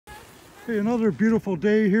Hey, another beautiful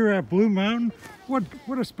day here at Blue Mountain.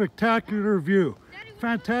 What a spectacular view.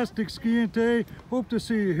 Fantastic skiing day. Hope to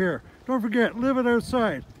see you here. Don't forget, live it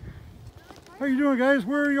outside. How you doing, guys?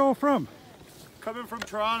 Where are you all from? Coming from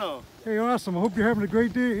Toronto. Hey, awesome. I hope you're having a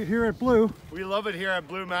great day here at Blue. We love it here at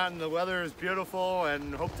Blue Mountain. The weather is beautiful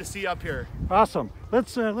and hope to see you up here. Awesome.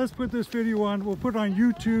 Let's put this video on. We'll put it on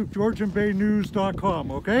YouTube,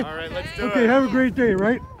 GeorgianBayNews.com, okay? All right, let's do it. Okay, have a great day,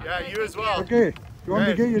 right? Yeah, you as well. Okay. You want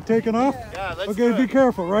me to get you taken off? Yeah, let's Okay, do be it.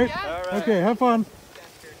 careful, right? All right. Okay, have fun.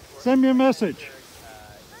 Send me a message.